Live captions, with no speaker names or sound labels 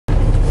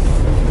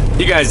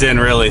You guys didn't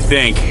really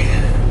think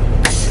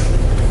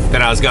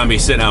that I was gonna be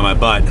sitting on my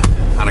butt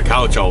on a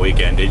couch all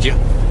weekend, did you?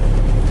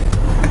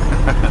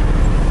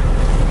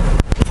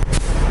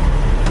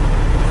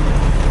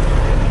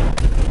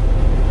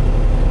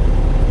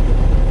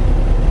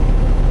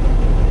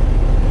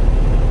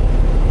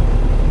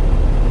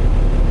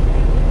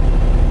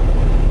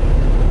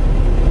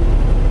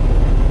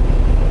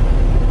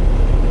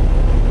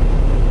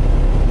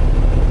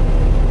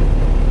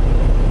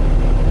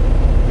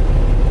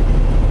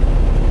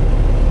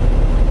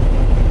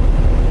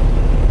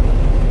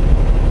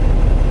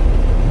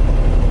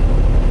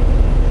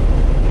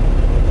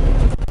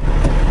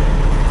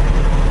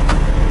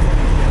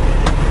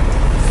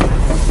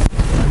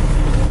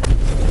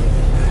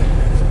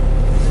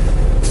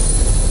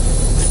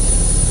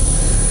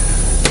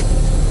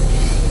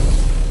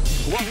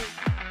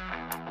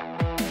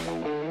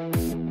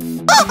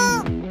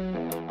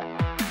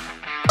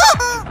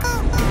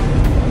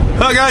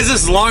 Hi guys,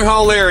 this is Long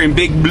Haul Larry and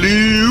Big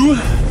Blue.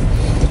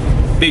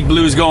 Big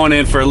Blue's going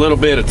in for a little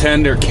bit of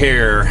tender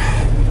care.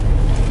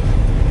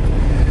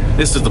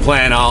 This is the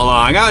plan all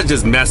along. I was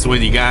just messing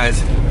with you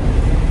guys.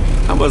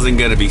 I wasn't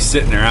gonna be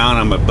sitting around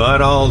on my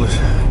butt all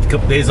a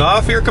couple days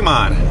off here. Come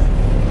on.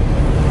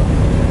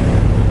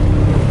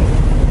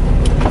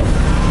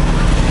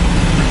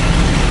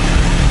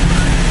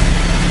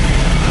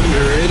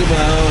 Right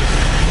about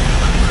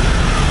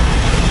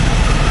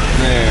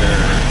there.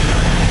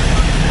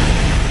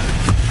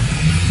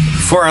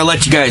 Before I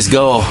let you guys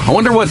go, I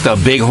wonder what the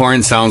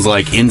bighorn sounds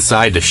like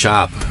inside the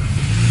shop.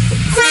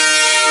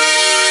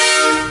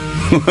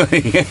 Well,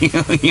 hey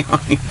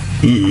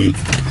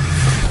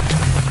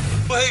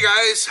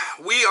guys,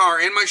 we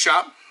are in my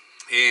shop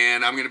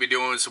and I'm going to be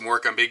doing some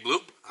work on Big Blue.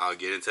 I'll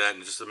get into that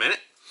in just a minute.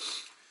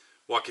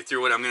 Walk you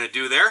through what I'm going to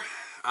do there.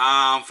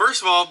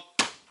 First of all,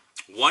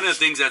 one of the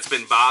things that's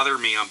been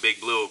bothering me on Big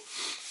Blue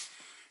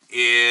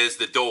is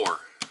the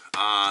door.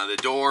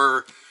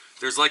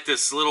 There's like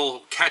this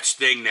little catch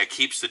thing that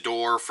keeps the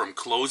door from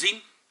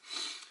closing.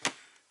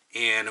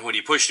 And when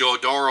you push the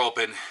door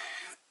open,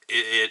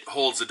 it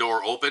holds the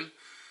door open.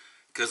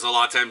 Because a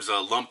lot of times the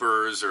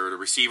lumpers or the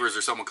receivers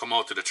or someone come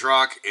out to the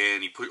truck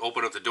and you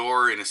open up the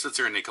door and it sits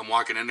there and they come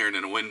walking in there and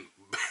then the wind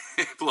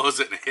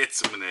blows it and it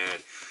hits them in the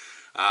head.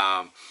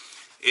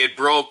 It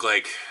broke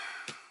like,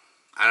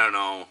 I don't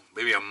know,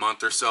 maybe a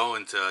month or so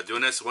into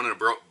doing this. One of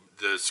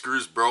the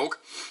screws broke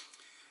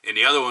and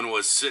the other one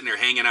was sitting there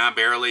hanging on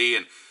barely,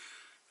 and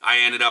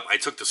I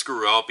took the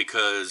screw out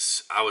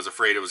because I was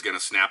afraid it was going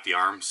to snap the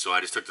arm. So I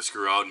just took the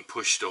screw out and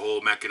pushed the whole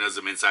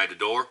mechanism inside the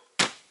door.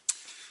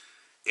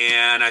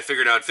 And I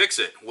figured I'd fix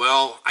it.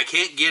 Well, I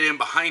can't get in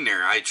behind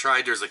there. I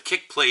tried, there's a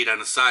kick plate on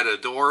the side of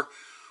the door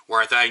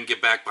where I thought I can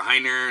get back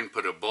behind there and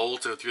put a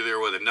bolt through there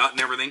with a nut and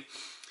everything.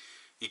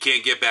 You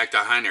can't get back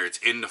behind there. It's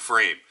in the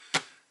frame.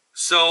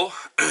 So,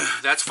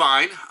 that's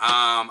fine.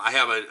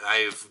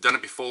 I've done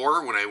it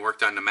before when I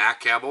worked on the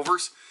Mac cab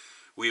overs.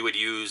 We would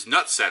use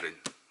nut setting.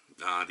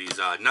 These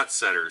nut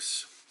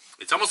setters.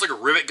 It's almost like a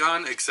rivet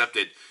gun, except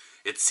it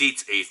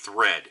seats a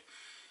thread.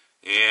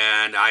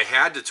 And I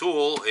had the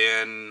tool,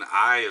 and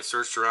I have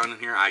searched around in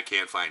here. I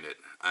can't find it.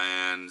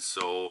 And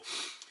so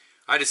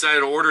I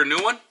decided to order a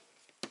new one.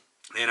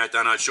 And I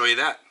thought I'd show you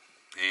that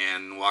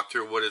and walk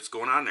through what is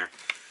going on there.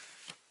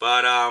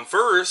 But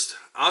first,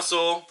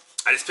 also,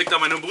 I just picked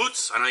up my new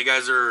boots. I know you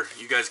guys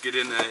get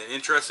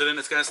interested in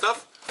this kind of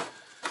stuff.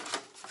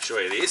 I'll show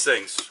you these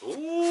things.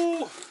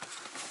 Ooh.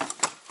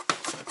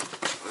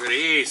 Look at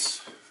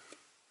these.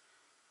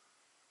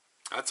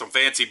 That's some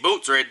fancy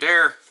boots right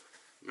there.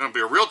 You're going to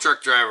be a real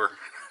truck driver.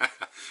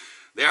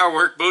 They are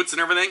work boots and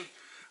everything.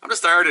 I'm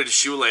just tired of the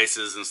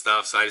shoelaces and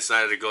stuff, so I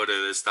decided to go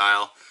to this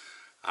style.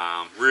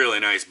 Really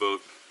nice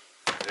boot.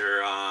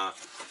 They're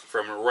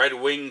from Red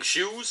Wing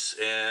Shoes,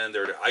 and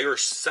they're the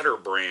Irish Setter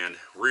brand.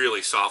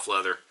 Really soft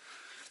leather.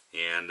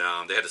 And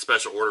they had to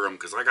special order them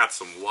because I got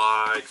some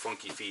wide,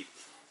 funky feet.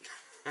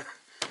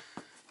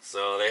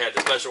 So they had to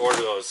special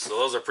order those. So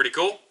those are pretty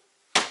cool.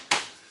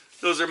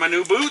 Those are my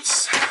new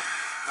boots.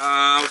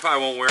 I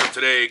probably won't wear them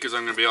today because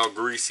I'm going to be all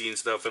greasy and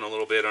stuff in a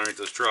little bit underneath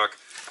this truck.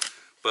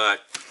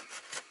 But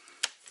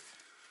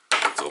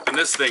let's open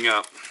this thing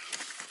up.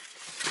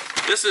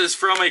 This is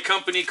from a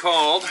company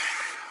called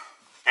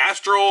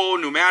Astro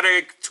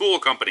Pneumatic Tool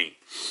Company.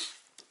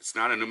 It's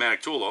not a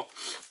pneumatic tool though.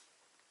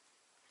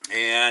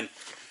 And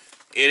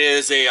it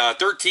is a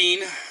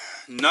 13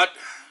 nut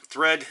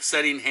thread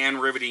setting hand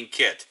riveting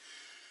kit.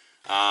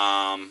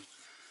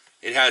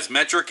 It has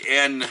metric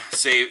and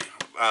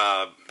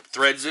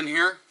threads in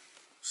here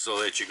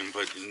so that you can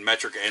put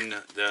metric and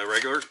the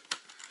regular.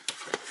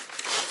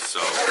 So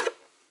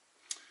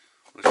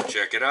let's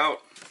check it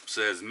out. It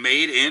says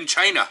made in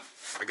China.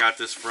 I got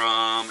this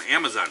from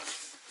Amazon.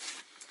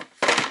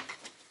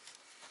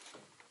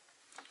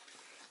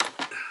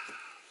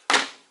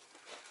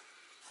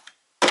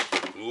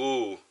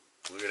 Ooh,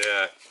 look at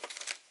that.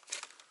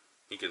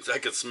 I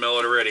can smell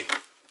it already.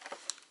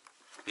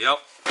 Yep.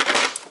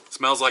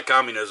 Smells like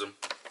communism.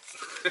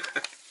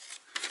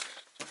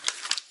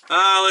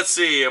 Let's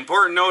see.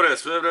 Important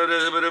notice.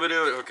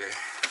 Okay.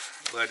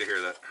 Glad to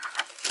hear that.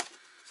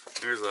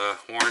 There's a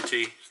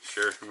warranty.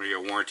 Sure, I'm going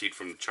to get warranted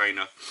from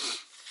China.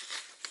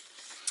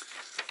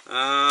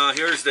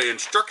 Here's the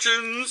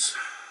instructions.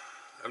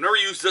 I've never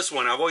used this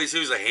one. I've always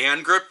used a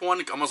hand grip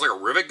one, almost like a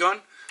rivet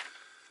gun.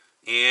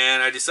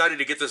 And I decided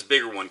to get this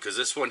bigger one because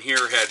this one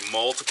here had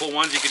multiple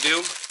ones you could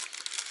do.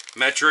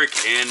 Metric,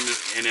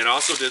 and it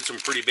also did some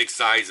pretty big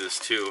sizes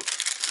too.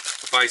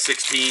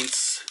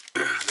 5/16,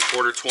 the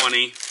 1/4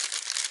 20,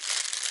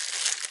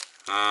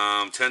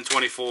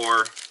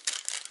 10/24,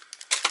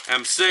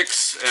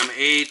 M6,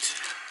 M8,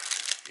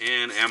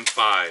 and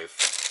M5.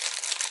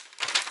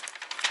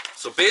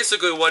 So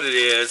basically what it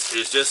is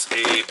just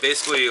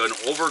basically an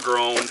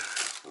overgrown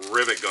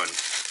rivet gun.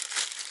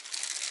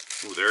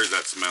 Ooh, there's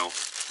that smell.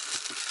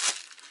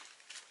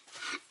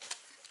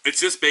 It's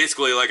just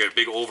basically like a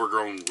big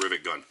overgrown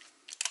rivet gun.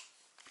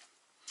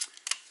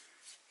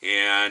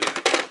 And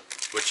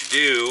what you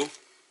do,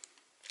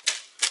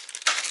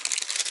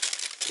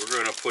 we're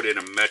going to put in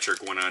a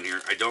metric one on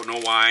here. I don't know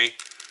why.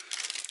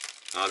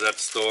 I was at the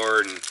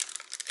store and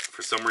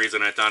for some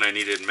reason I thought I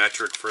needed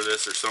metric for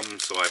this or something,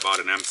 so I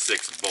bought an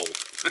M6 bolt.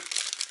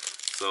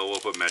 So we'll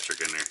put metric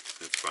in there.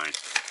 It's fine.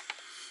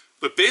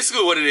 But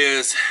basically what it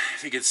is,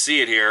 if you can see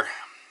it here,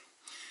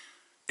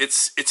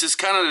 it's just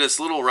kind of this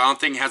little round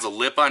thing. It has a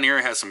lip on here.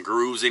 It has some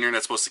grooves in here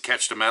that's supposed to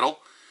catch the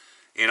metal.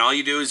 And all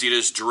you do is you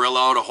just drill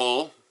out a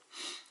hole.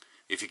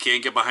 If you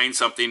can't get behind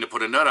something to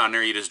put a nut on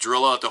there, you just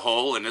drill out the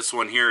hole. And this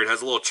one here, it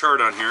has a little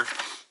chart on here.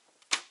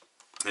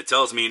 It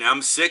tells me an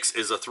M6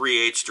 is a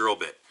 3/8 drill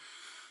bit.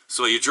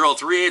 So you drill a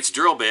 3/8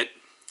 drill bit,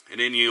 and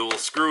then you'll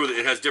screw,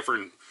 it has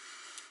different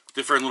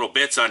little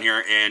bits on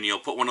here, and you'll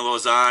put one of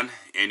those on,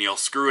 and you'll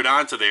screw it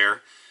onto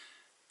there,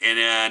 and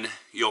then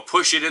you'll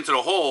push it into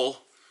the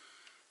hole,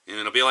 and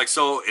it'll be like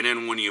so, and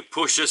then when you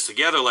push this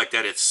together like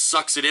that, it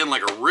sucks it in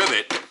like a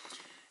rivet,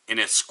 and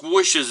it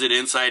squishes it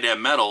inside that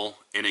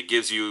metal, and it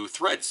gives you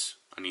threads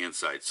on the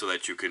inside, so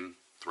that you can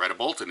thread a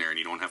bolt in there, and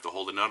you don't have to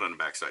hold a nut on the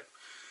backside.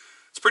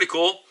 It's pretty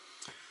cool.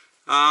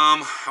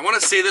 I want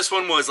to say this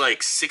one was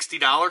like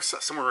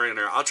 $60, somewhere in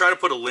there. I'll try to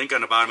put a link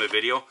on the bottom of the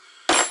video.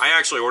 I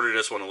actually ordered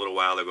this one a little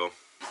while ago,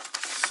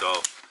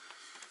 so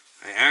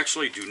I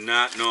actually do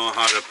not know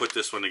how to put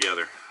this one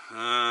together.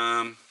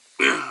 Alright,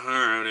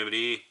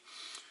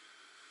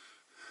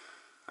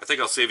 I think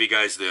I'll save you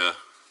guys the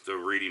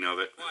reading of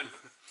it.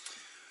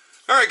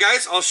 Alright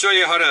guys, I'll show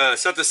you how to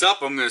set this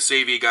up. I'm going to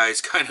save you guys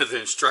kind of the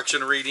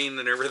instruction reading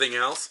and everything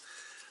else.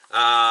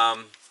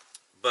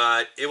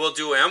 But it will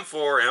do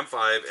M4,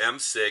 M5,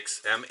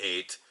 M6,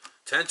 M8,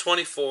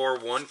 10/24,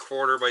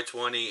 1/4 by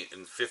 20,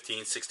 and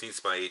 15/16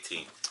 by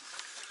 18.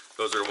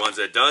 Those are the ones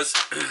that it does.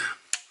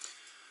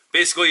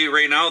 Basically,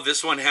 right now,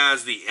 this one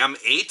has the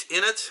M8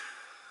 in it.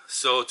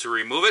 So to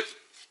remove it,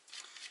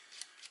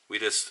 we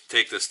just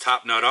take this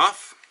top nut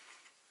off.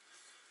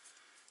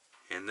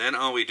 And then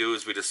all we do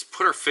is we just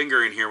put our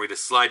finger in here. We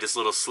just slide this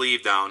little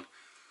sleeve down.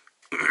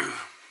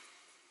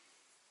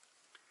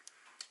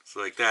 So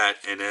like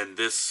that, and then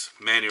this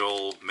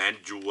manual,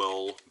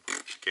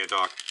 can't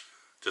talk,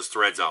 just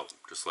threads out,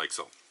 just like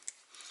so.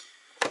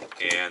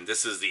 And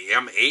this is the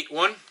M8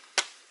 one,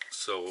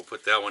 so we'll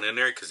put that one in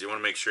there because you want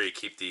to make sure you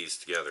keep these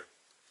together.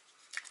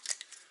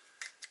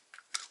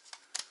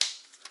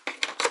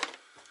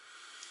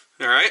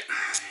 Alright,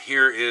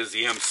 here is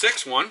the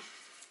M6 one,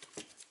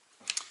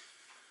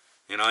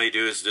 and all you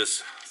do is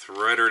just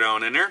thread her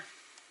down in there.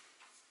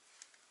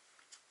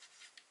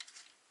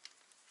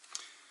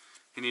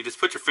 And you just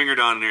put your finger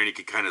down in there and you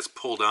can kind of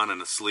pull down on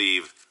the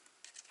sleeve.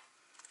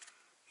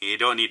 You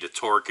don't need to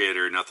torque it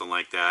or nothing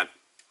like that.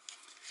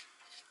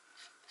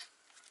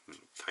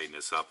 Tighten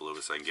this up a little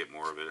bit so I can get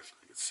more of it.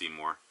 I can see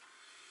more.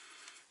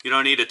 You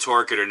don't need to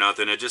torque it or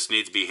nothing. It just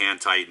needs to be hand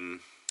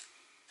tightened.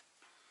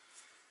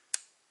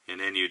 And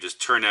then you just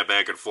turn that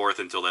back and forth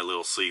until that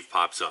little sleeve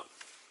pops up.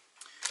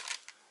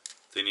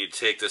 Then you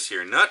take this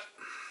here nut.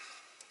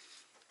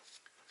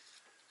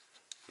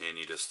 And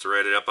you just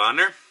thread it up on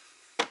there.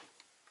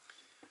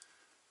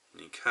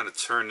 And you kind of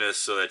turn this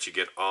so that you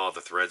get all the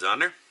threads on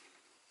there.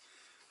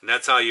 And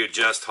that's how you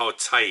adjust how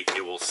tight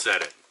it will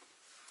set it.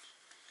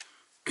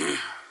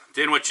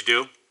 Then what you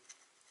do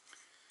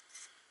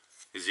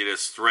is you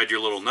just thread your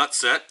little nut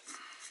set.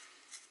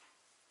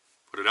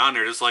 Put it on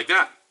there just like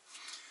that.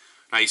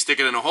 Now you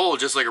stick it in a hole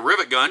just like a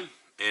rivet gun.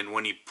 And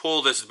when you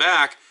pull this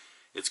back,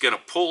 it's going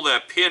to pull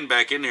that pin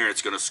back in there.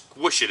 It's going to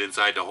squish it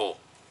inside the hole.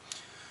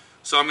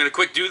 So I'm going to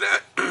quick do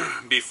that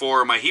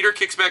before my heater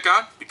kicks back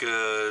on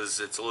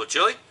because it's a little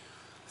chilly.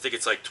 I think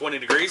it's like 20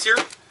 degrees here.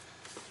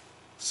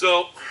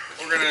 So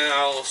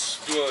I'll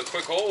do a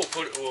quick hole.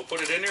 We'll put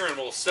it in there and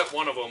we'll set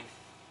one of them.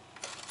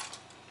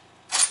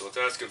 So it's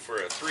asking for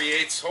a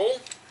 3/8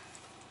 hole.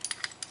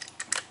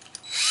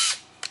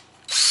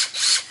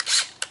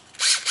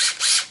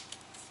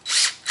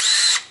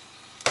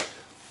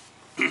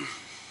 And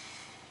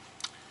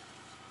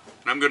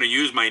I'm going to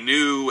use my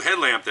new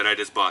headlamp that I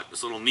just bought.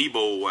 This little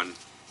Nebo one.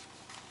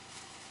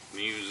 I'm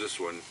going to use this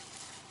one.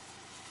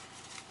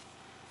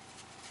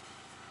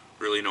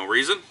 Really no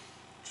reason.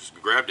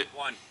 grabbed it.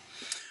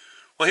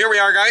 Well, here we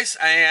are, guys,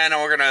 and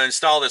we're going to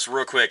install this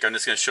real quick. I'm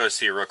just going to show this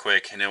to you real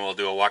quick, and then we'll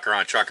do a walk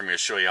around truck. I'm going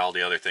to show you all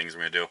the other things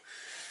we're going to do.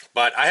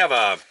 But I have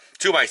a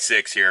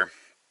 2x6 here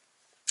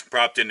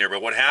propped in there,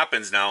 but what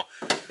happens now,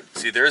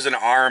 see, there's an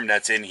arm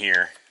that's in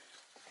here,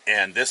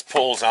 and this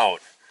pulls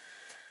out.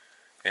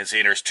 And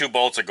see, there's 2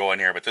 bolts that go in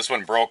here, but this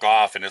one broke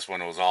off, and this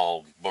one was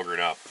all boogered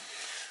up.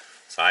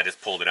 So I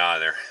just pulled it out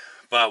of there.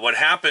 But what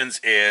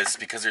happens is,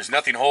 because there's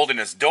nothing holding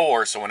this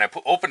door, so when I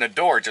open the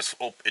door, it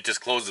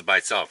just closes by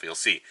itself. You'll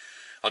see.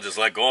 I'll just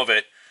let go of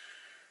it,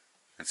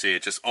 and see,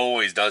 it just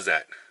always does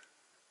that.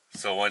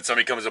 So when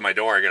somebody comes to my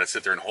door, I gotta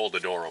sit there and hold the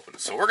door open.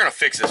 So we're gonna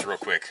fix this real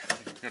quick.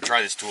 I'm gonna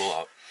try this tool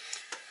out.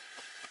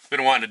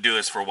 Been wanting to do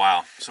this for a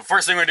while. So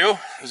first thing we're gonna do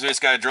is we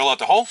just gotta drill out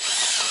the hole.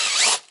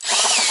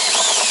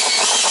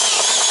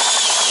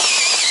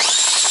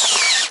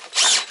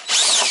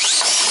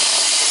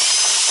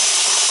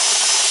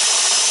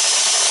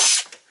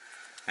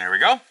 There we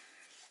go.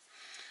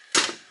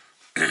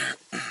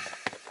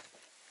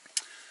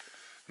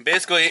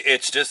 Basically,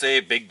 it's just a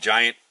big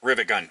giant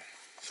rivet gun.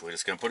 So we're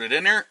just going to put it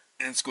in there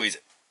and squeeze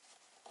it.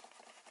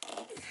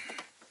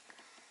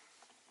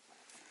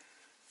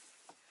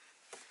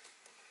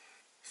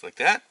 Just like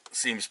that.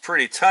 Seems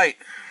pretty tight.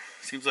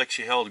 Seems like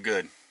she held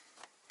good.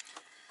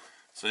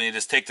 So then you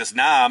just take this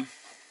knob.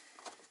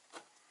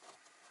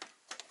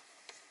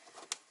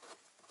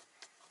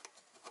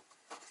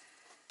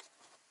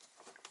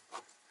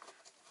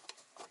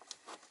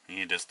 And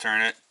you just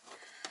turn it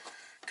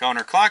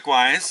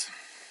counterclockwise.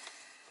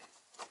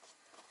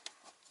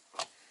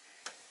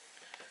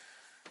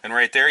 And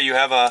right there you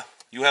have a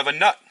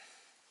nut.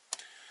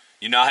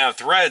 You now have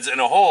threads in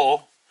a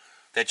hole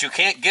that you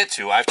can't get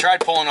to. I've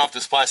tried pulling off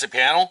this plastic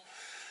panel.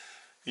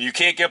 You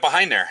can't get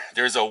behind there.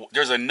 There's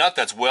a nut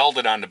that's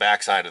welded on the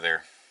back side of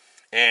there.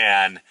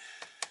 And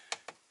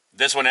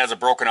this one has a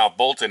broken off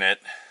bolt in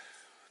it.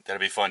 That'll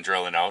be fun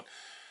drilling out.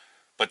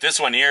 But this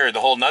one here,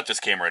 the whole nut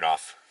just came right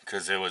off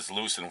because it was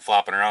loose and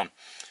flopping around.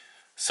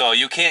 So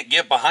you can't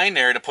get behind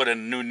there to put a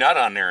new nut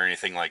on there or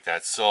anything like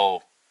that.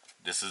 So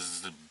this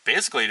is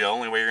basically the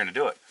only way you're going to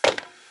do it.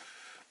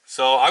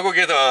 So I'll go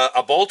get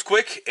a bolt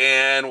quick,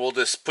 and we'll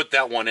just put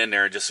that one in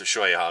there just to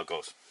show you how it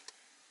goes.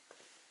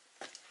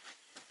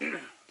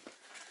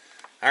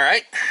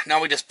 Alright,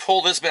 now we just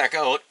pull this back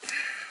out.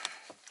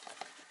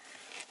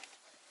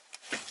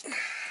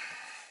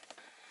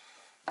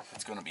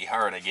 It's going to be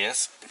hard, I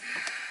guess.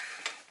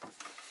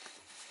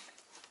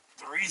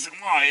 The reason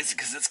why is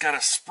because it's got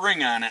a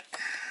spring on it.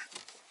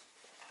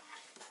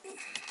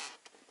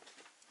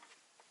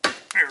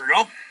 There we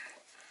go.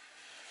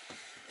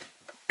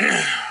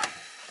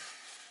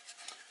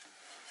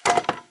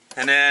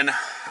 And then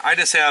I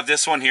just have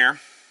this one here.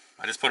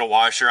 I just put a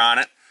washer on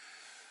it.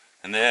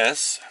 And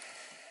this.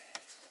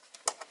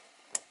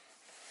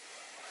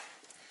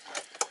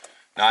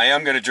 Now I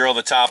am going to drill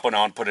the top one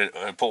out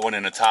and put one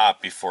in the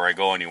top before I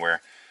go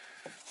anywhere.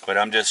 But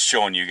I'm just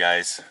showing you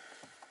guys.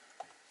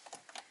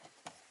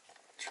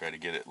 Try to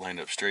get it lined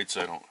up straight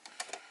so I don't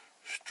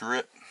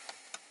strip.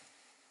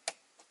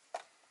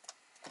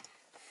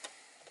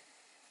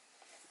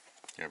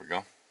 There we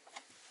go.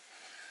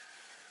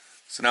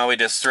 So now we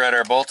just thread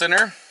our bolt in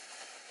there.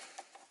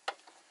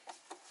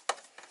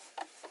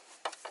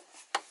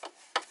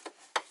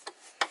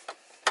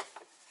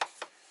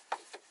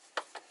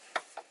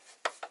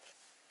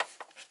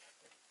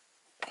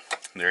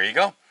 There you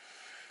go.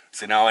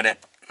 See now I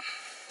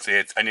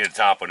need a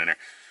top one in there.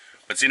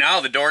 But see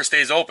now the door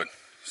stays open.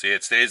 See,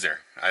 it stays there.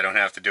 I don't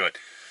have to do it.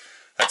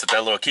 That's what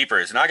that little keeper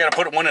is. Now I got to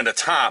put one in the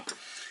top.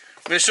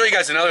 I'm going to show you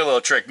guys another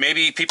little trick.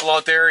 Maybe people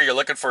out there, you're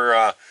looking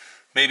for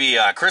maybe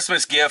a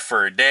Christmas gift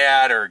for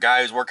dad or a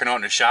guy who's working out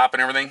in the shop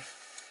and everything.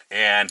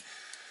 And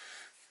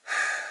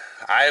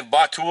I've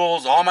bought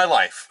tools all my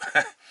life.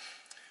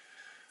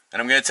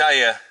 And I'm going to tell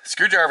you,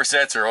 screwdriver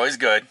sets are always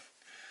good.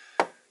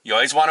 You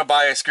always want to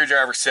buy a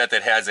screwdriver set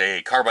that has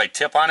a carbide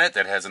tip on it,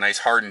 that has a nice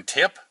hardened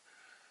tip,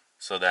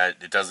 so that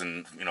it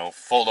doesn't, you know,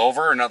 fold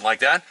over or nothing like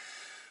that.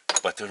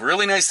 But the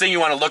really nice thing you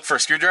want to look for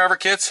screwdriver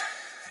kits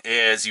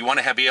is you want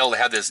to be able to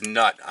have this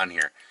nut on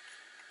here.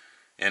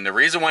 And the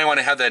reason why you want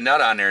to have that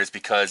nut on there is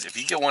because if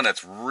you get one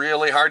that's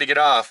really hard to get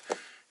off,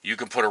 you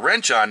can put a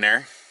wrench on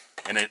there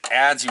and it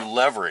adds you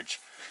leverage.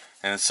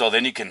 And so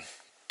then you can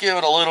give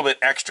it a little bit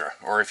extra.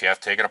 Or if you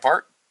have to take it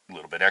apart, a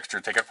little bit extra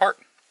to take it apart.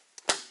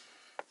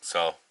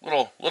 So,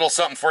 little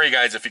something for you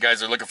guys if you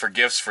guys are looking for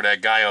gifts for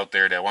that guy out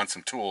there that wants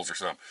some tools or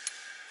something.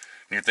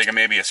 And you're thinking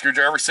maybe a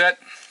screwdriver set.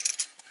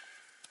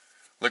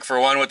 Look for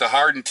one with the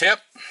hardened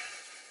tip.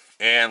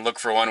 And look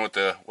for one with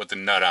the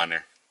nut on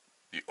there.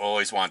 You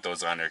always want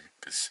those on there,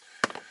 because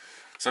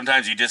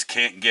sometimes you just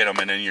can't get them,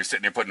 and then you're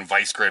sitting there putting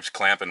vice grips,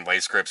 clamping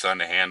vice grips on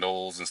the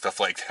handles and stuff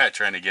like that,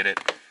 trying to get it.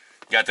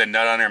 You got that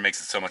nut on there, it makes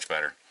it so much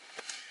better.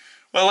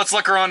 Well, let's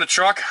look around the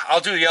truck.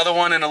 I'll do the other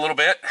one in a little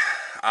bit,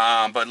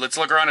 but let's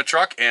look around the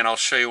truck, and I'll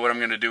show you what I'm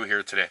going to do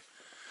here today.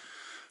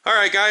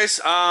 Alright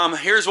guys,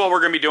 here's what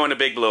we're going to be doing to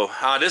Big Blue.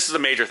 This is a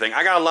major thing.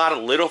 I got a lot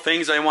of little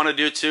things I want to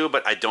do too,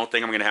 but I don't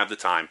think I'm going to have the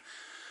time.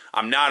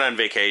 I'm not on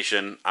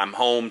vacation. I'm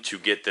home to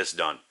get this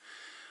done.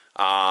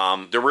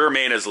 The rear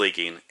main is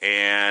leaking,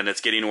 and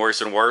it's getting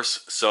worse and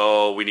worse,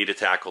 so we need to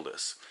tackle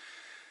this.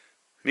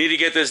 Need to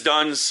get this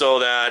done so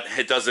that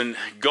it doesn't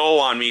go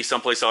on me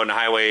someplace out on the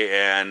highway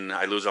and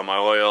I lose all my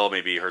oil,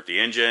 maybe hurt the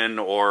engine,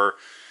 or,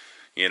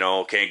 you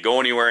know, can't go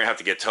anywhere and have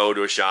to get towed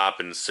to a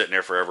shop and sitting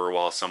there forever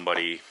while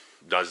somebody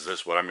does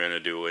this, what I'm going to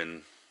do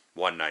in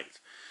one night.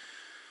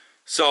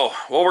 So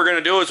what we're going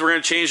to do is we're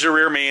going to change the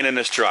rear main in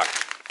this truck,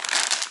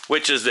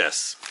 which is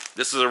this.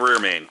 This is a rear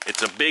main.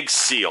 It's a big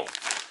seal.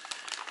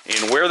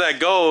 And where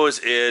that goes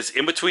is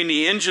in between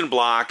the engine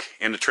block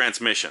and the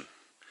transmission.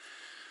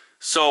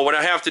 So what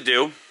I have to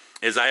do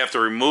is I have to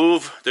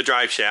remove the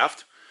drive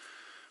shaft,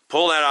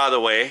 pull that out of the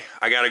way.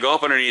 I got to go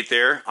up underneath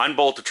there,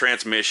 unbolt the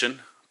transmission,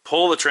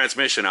 pull the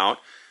transmission out.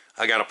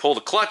 I got to pull the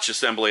clutch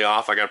assembly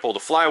off. I got to pull the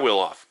flywheel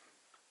off.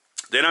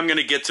 Then I'm going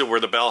to get to where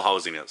the bell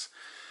housing is.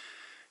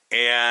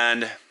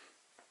 And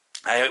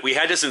we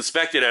had this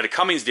inspected at a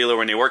Cummins dealer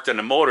when they worked on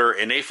the motor,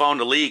 and they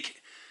found a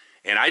leak.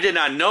 And I did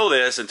not know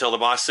this until the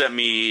boss sent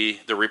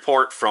me the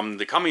report from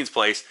the Cummins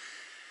place.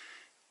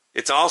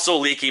 It's also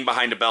leaking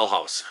behind the bell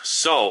house.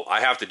 So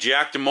I have to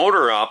jack the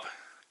motor up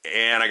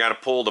and I got to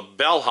pull the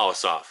bell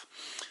house off.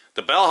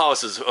 The bell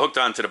house is hooked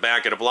onto the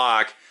back of the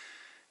block,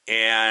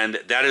 and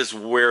that is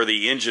where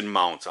the engine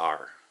mounts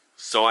are.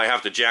 So I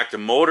have to jack the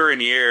motor in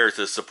the air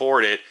to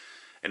support it,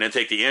 and then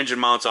take the engine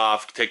mounts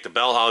off, take the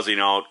bell housing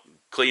out,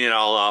 clean it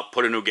all up,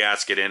 put a new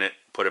gasket in it,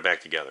 put it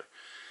back together.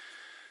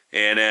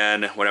 And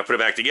then when I put it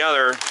back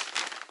together,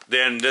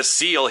 then this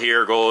seal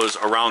here goes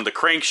around the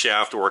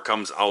crankshaft where it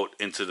comes out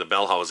into the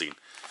bell housing.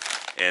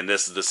 And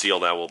this is the seal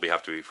that will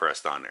have to be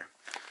pressed on there.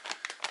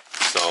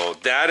 So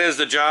that is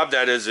the job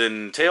that is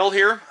entailed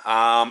here.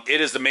 It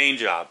is the main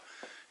job.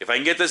 If I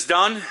can get this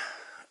done,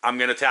 I'm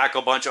going to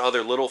tackle a bunch of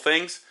other little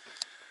things.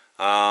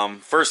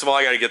 First of all,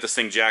 I got to get this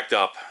thing jacked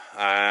up.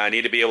 I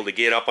need to be able to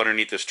get up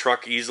underneath this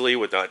truck easily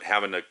without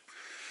having to,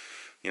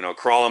 you know,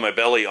 crawl on my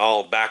belly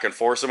all back and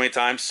forth so many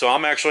times. So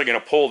I'm actually going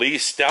to pull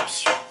these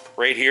steps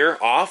right here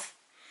off,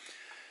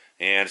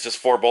 and it's just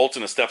 4 bolts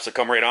and the steps that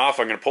come right off.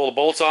 I'm going to pull the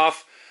bolts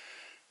off,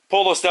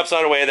 pull those steps out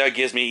of the way. That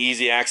gives me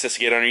easy access to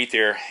get underneath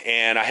there,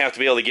 and I have to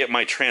be able to get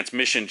my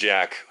transmission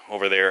jack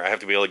over there. I have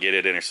to be able to get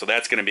it in there, so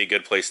that's going to be a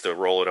good place to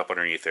roll it up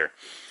underneath there.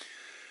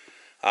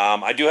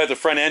 I do have the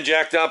front end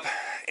jacked up,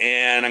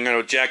 and I'm going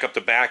to jack up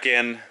the back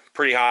end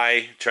pretty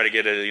high, try to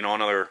get it, you know,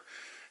 another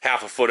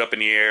half a foot up in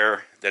the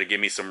air. That'll give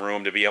me some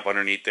room to be up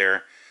underneath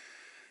there,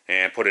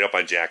 and put it up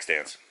on jack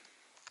stands.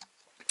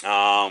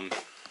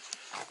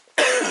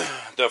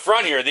 The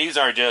front here, these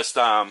are just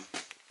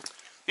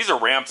these are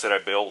ramps that I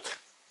built.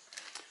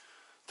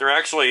 They're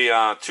actually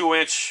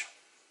 2-inch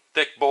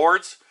thick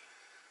boards,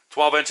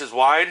 12 inches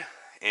wide,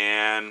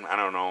 and I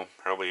don't know,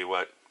 probably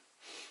what,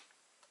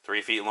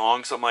 3 feet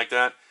long, something like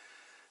that.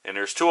 And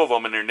there's 2 of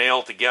them, and they're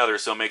nailed together,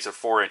 so it makes it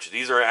 4 inches.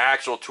 These are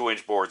actual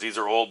 2-inch boards. These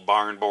are old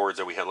barn boards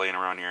that we had laying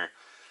around here.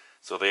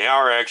 So they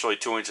are actually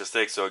 2 inches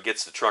thick, so it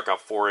gets the truck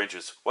up 4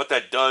 inches. What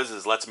that does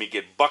is lets me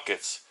get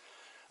buckets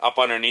up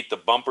underneath the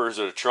bumpers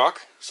of the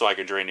truck so I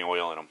can drain the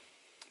oil in them.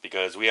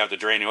 Because we have to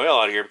drain the oil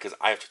out of here because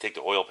I have to take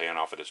the oil pan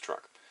off of this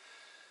truck.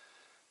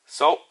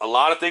 So, a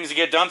lot of things to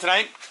get done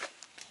tonight.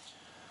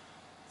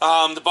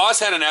 The boss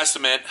had an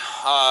estimate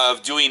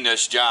of doing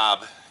this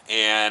job,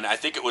 and I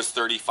think it was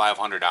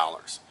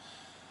 $3,500.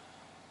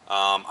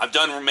 I've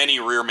done many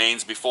rear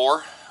mains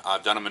before.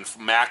 I've done them in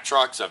Mack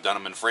trucks. I've done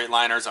them in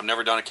Freightliners. I've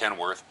never done a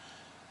Kenworth.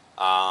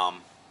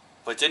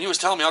 But then he was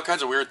telling me all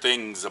kinds of weird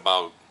things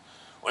about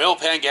oil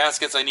pan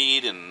gaskets I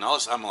need and all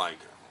this. I'm like,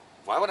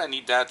 why would I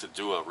need that to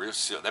do a rear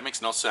seal? That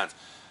makes no sense.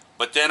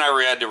 But then I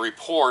read the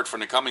report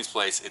from the Cummins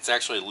place. It's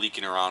actually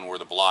leaking around where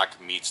the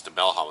block meets the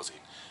bell housing.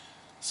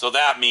 So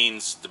that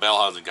means the bell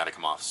housing got to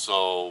come off.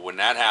 So when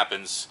that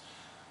happens,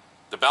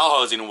 the bell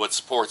housing is what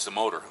supports the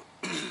motor.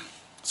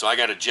 So I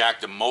got to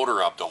jack the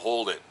motor up to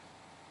hold it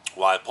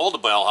while I pull the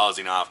bell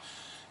housing off.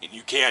 And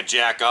you can't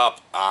jack up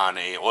on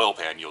a oil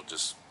pan.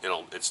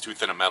 It's too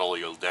thin a metal,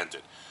 you'll dent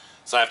it.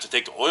 So I have to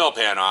take the oil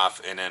pan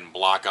off and then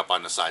block up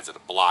on the sides of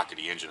the block of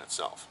the engine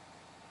itself.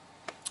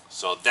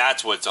 So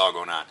that's what's all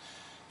going on.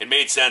 It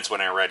made sense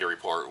when I read the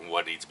report and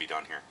what needs to be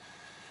done here.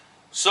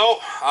 So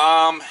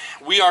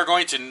we are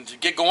going to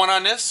get going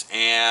on this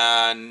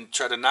and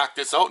try to knock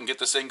this out and get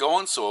this thing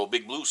going so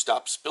Big Blue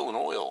stops spilling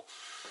oil.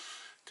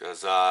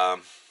 Because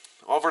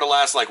over the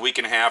last week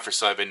and a half or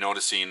so, I've been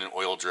noticing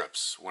oil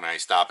drips. When I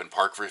stop and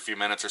park for a few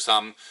minutes or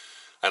something,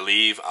 I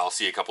leave, I'll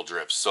see a couple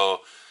drips.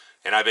 So,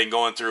 and I've been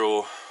going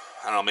through,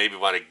 I don't know, maybe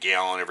about a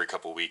gallon every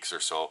couple weeks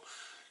or so,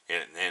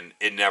 and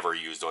it never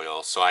used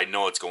oil. So I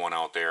know it's going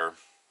out there.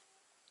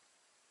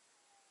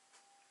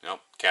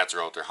 Nope, cats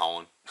are out there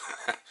howling.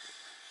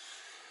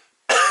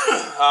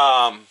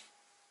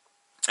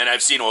 And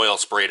I've seen oil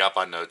sprayed up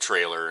on the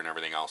trailer and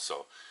everything else.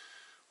 So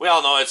we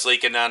all know it's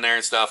leaking down there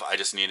and stuff. I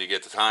just need to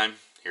get the time.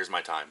 Here's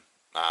my time.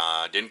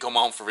 Didn't come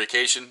home for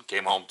vacation.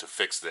 Came home to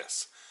fix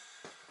this.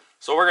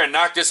 So we're going to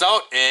knock this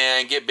out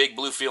and get Big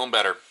Blue feeling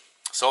better.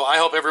 So I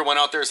hope everyone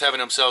out there is having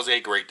themselves a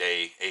great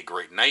day, a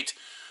great night,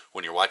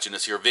 when you're watching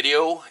this here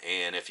video.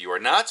 And if you are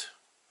not,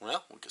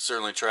 well, we can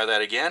certainly try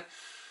that again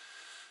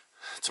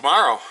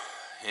tomorrow.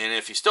 And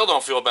if you still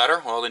don't feel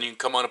better, well, then you can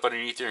come on up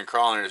underneath here and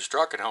crawl into this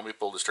truck and help me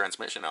pull this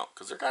transmission out,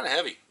 because they're kind of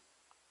heavy.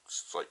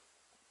 It's like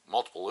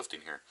multiple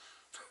lifting here.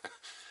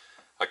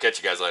 I'll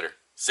catch you guys later.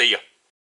 See ya.